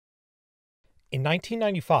In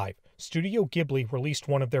 1995, Studio Ghibli released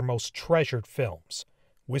one of their most treasured films,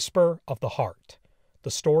 Whisper of the Heart,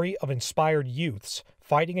 the story of inspired youths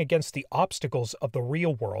fighting against the obstacles of the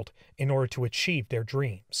real world in order to achieve their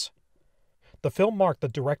dreams. The film marked the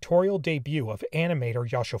directorial debut of animator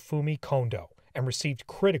Yoshifumi Kondo and received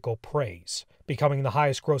critical praise, becoming the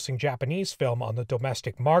highest-grossing Japanese film on the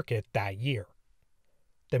domestic market that year.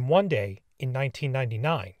 Then one day, in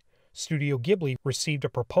 1999, Studio Ghibli received a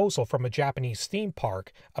proposal from a Japanese theme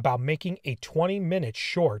park about making a 20-minute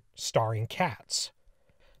short starring cats.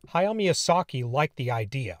 Hayao Miyazaki liked the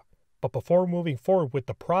idea, but before moving forward with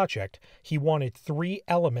the project, he wanted 3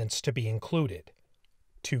 elements to be included: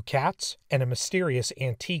 2 cats and a mysterious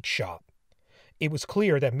antique shop. It was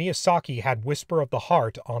clear that Miyazaki had Whisper of the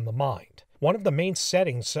Heart on the mind. One of the main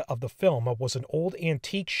settings of the film was an old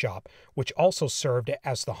antique shop which also served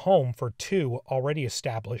as the home for 2 already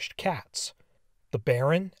established cats. The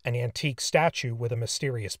Baron, an antique statue with a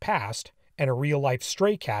mysterious past, and a real-life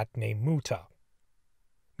stray cat named Muta.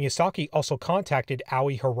 Miyazaki also contacted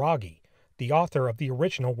Aoi Hiragi, the author of the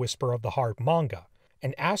original Whisper of the Heart manga,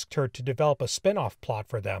 and asked her to develop a spin-off plot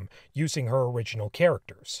for them using her original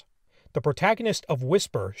characters. The protagonist of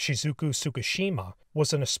Whisper, Shizuku Tsukishima,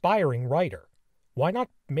 was an aspiring writer. Why not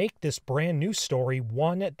make this brand new story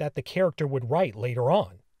one that the character would write later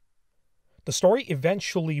on? The story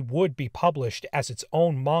eventually would be published as its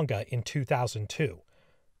own manga in 2002,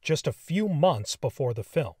 just a few months before the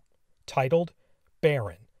film, titled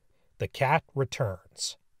Baron: The Cat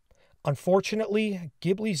Returns. Unfortunately,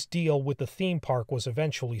 Ghibli's deal with the theme park was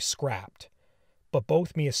eventually scrapped, but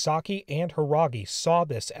both Miyazaki and Hiragi saw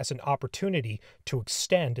this as an opportunity to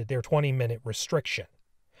extend their 20-minute restriction.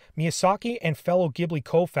 Miyazaki and fellow Ghibli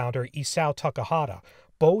co-founder Isao Takahata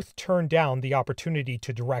both turned down the opportunity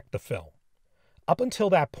to direct the film. Up until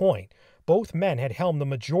that point, both men had helmed the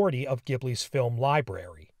majority of Ghibli's film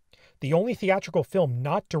library. The only theatrical film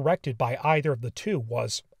not directed by either of the two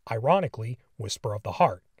was, ironically, Whisper of the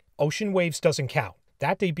Heart. Ocean Waves doesn't count.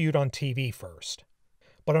 That debuted on TV first.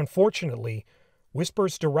 But unfortunately,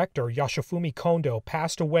 Whisper's director Yoshifumi Kondo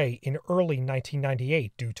passed away in early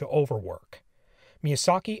 1998 due to overwork.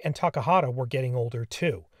 Miyazaki and Takahata were getting older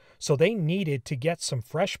too, so they needed to get some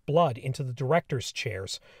fresh blood into the director's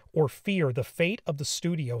chairs or fear the fate of the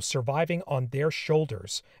studio surviving on their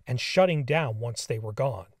shoulders and shutting down once they were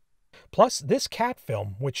gone. Plus, this cat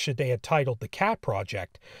film, which they had titled The Cat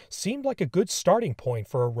Project, seemed like a good starting point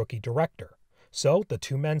for a rookie director. So the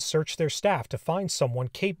 2 men searched their staff to find someone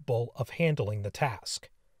capable of handling the task.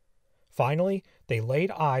 Finally, they laid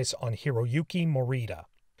eyes on Hiroyuki Morita.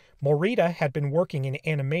 Morita had been working in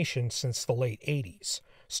animation since the late 80s,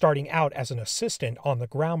 starting out as an assistant on the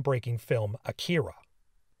groundbreaking film Akira.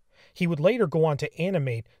 He would later go on to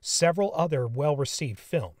animate several other well-received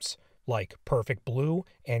films, like Perfect Blue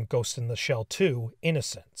and Ghost in the Shell 2: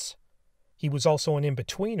 Innocence. He was also an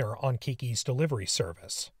in-betweener on Kiki's Delivery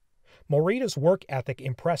Service. Morita's work ethic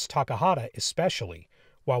impressed Takahata especially,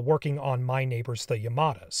 while working on My Neighbors the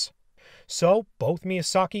Yamadas. So, both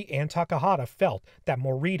Miyazaki and Takahata felt that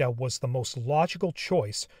Morita was the most logical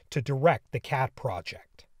choice to direct the Cat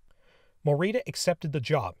Project. Morita accepted the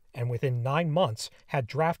job, and within 9 months had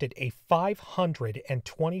drafted a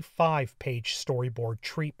 525-page storyboard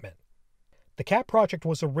treatment. The Cat Project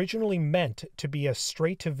was originally meant to be a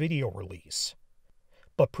straight-to-video release.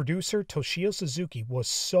 But producer Toshio Suzuki was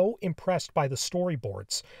so impressed by the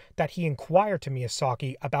storyboards that he inquired to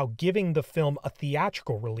Miyazaki about giving the film a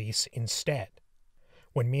theatrical release instead.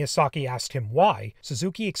 When Miyazaki asked him why,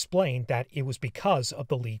 Suzuki explained that it was because of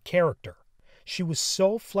the lead character. She was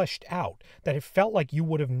so fleshed out that it felt like you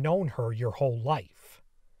would have known her your whole life.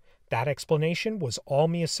 That explanation was all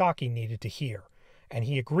Miyazaki needed to hear, and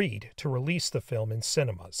he agreed to release the film in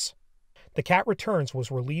cinemas. The Cat Returns was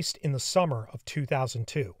released in the summer of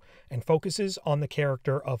 2002 and focuses on the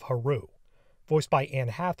character of Haru, voiced by Anne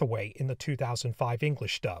Hathaway in the 2005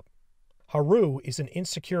 English dub. Haru is an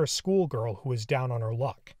insecure schoolgirl who is down on her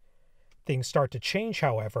luck. Things start to change,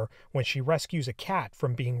 however, when she rescues a cat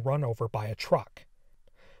from being run over by a truck.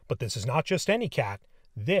 But this is not just any cat,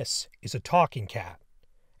 this is a talking cat.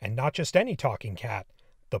 And not just any talking cat,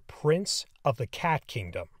 the Prince of the Cat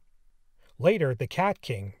Kingdom. Later, the Cat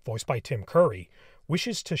King, voiced by Tim Curry,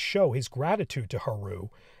 wishes to show his gratitude to Haru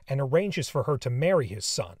and arranges for her to marry his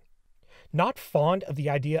son. Not fond of the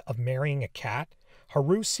idea of marrying a cat,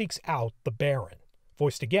 Haru seeks out the Baron,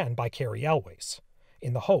 voiced again by Cary Elwes,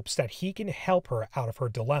 in the hopes that he can help her out of her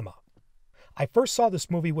dilemma. I first saw this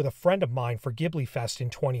movie with a friend of mine for Ghibli Fest in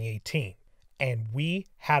 2018, and we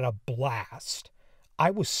had a blast. I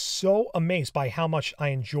was so amazed by how much I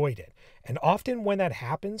enjoyed it, and often when that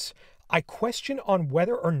happens, I question on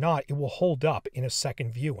whether or not it will hold up in a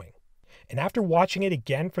second viewing. And after watching it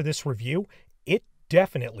again for this review, it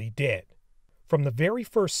definitely did. From the very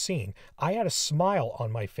first scene, I had a smile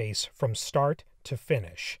on my face from start to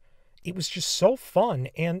finish. It was just so fun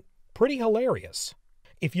and pretty hilarious.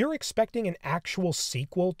 If you're expecting an actual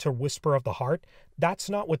sequel to Whisper of the Heart, that's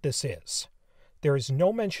not what this is. There is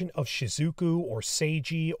no mention of Shizuku or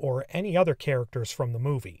Seiji or any other characters from the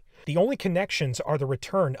movie. The only connections are the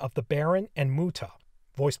return of the Baron and Muta,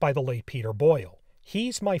 voiced by the late Peter Boyle.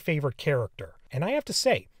 He's my favorite character, and I have to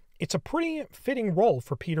say, it's a pretty fitting role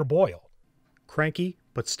for Peter Boyle. Cranky,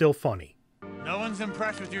 but still funny. No one's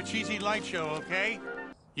impressed with your cheesy light show, okay?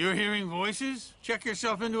 You're hearing voices? Check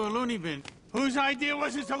yourself into a loony bin. Whose idea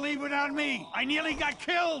was it to leave without me? I nearly got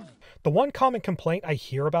killed! The one common complaint I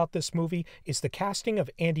hear about this movie is the casting of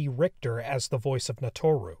Andy Richter as the voice of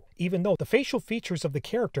Natoru, even though the facial features of the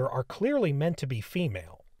character are clearly meant to be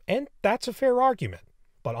female. And that's a fair argument.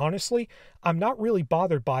 But honestly, I'm not really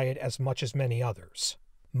bothered by it as much as many others.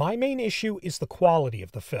 My main issue is the quality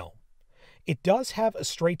of the film. It does have a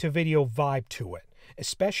straight-to-video vibe to it,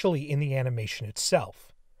 especially in the animation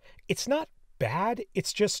itself. It's not bad,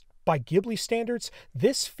 it's just, by Ghibli standards,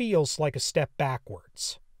 this feels like a step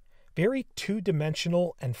backwards. Very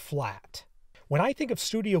two-dimensional and flat. When I think of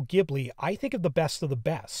Studio Ghibli, I think of the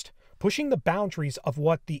best, pushing the boundaries of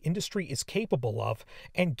what the industry is capable of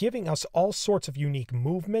and giving us all sorts of unique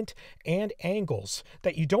movement and angles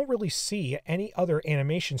that you don't really see any other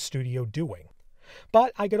animation studio doing.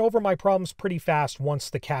 But I get over my problems pretty fast once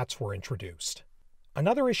the cats were introduced.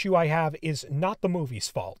 Another issue I have is not the movie's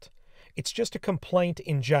fault. It's just a complaint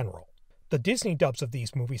in general. The Disney dubs of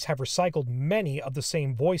these movies have recycled many of the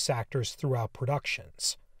same voice actors throughout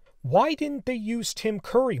productions. Why didn't they use Tim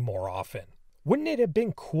Curry more often? Wouldn't it have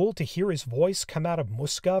been cool to hear his voice come out of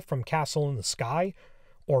Muska from Castle in the Sky?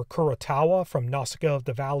 Or Kurotawa from Nausicaa of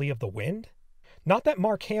the Valley of the Wind? Not that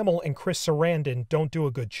Mark Hamill and Chris Sarandon don't do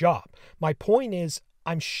a good job. My point is,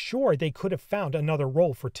 I'm sure they could have found another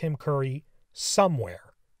role for Tim Curry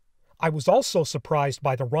somewhere. I was also surprised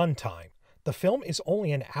by the runtime. The film is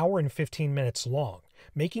only an hour and 15 minutes long,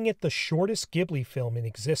 making it the shortest Ghibli film in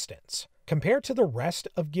existence. Compared to the rest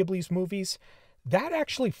of Ghibli's movies, that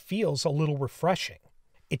actually feels a little refreshing.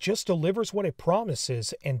 It just delivers what it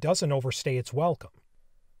promises and doesn't overstay its welcome.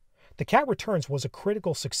 The Cat Returns was a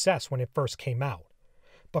critical success when it first came out,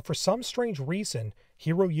 but for some strange reason,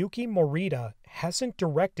 Hiroyuki Morita hasn't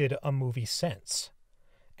directed a movie since.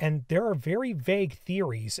 And there are very vague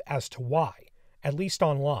theories as to why, at least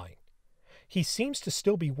online. He seems to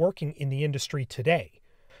still be working in the industry today,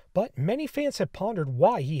 but many fans have pondered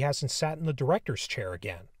why he hasn't sat in the director's chair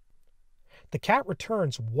again. The Cat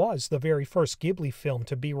Returns was the very first Ghibli film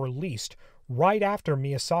to be released right after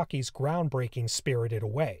Miyazaki's groundbreaking Spirited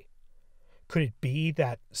Away. Could it be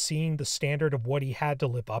that, seeing the standard of what he had to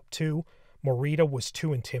live up to, Morita was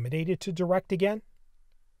too intimidated to direct again?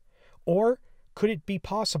 Or could it be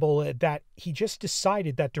possible that he just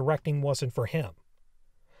decided that directing wasn't for him?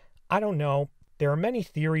 I don't know. There are many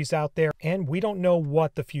theories out there, and we don't know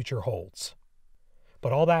what the future holds.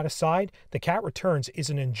 But all that aside, The Cat Returns is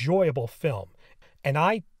an enjoyable film, and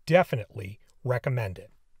I definitely recommend it.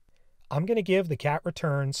 I'm going to give The Cat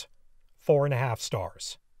Returns 4.5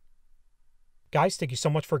 stars. Guys, thank you so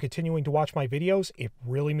much for continuing to watch my videos. It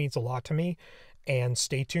really means a lot to me. And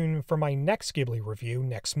stay tuned for my next Ghibli review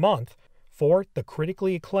next month for the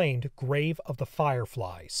critically acclaimed Grave of the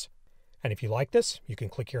Fireflies. And if you like this, you can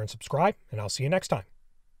click here and subscribe, and I'll see you next time.